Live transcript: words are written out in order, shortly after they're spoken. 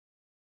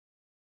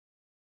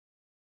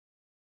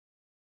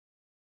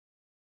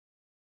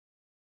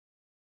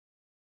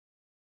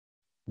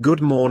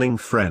Good morning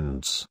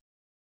friends.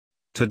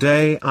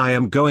 Today I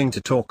am going to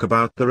talk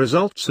about the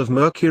results of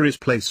Mercury's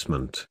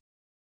placement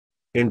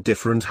in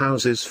different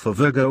houses for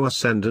Virgo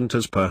Ascendant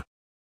as per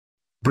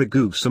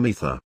Bhrigu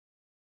Samhita.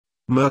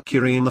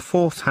 Mercury in the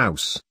 4th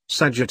house,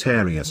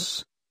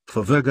 Sagittarius,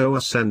 for Virgo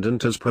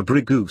Ascendant as per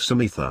Bhrigu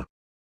Samhita.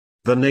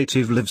 The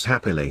native lives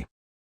happily.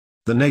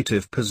 The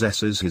native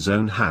possesses his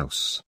own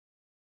house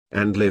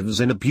and lives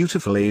in a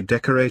beautifully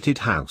decorated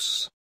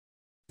house.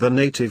 The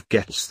native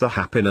gets the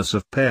happiness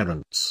of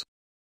parents.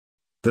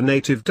 The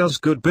native does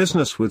good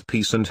business with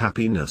peace and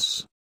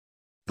happiness.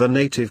 The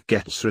native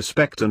gets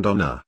respect and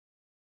honor,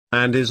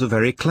 and is a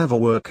very clever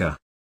worker.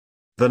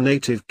 The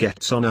native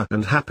gets honor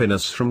and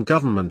happiness from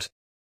government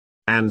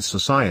and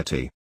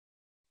society.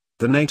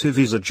 The native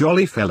is a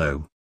jolly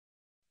fellow.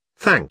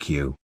 Thank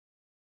you.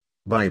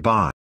 Bye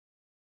bye.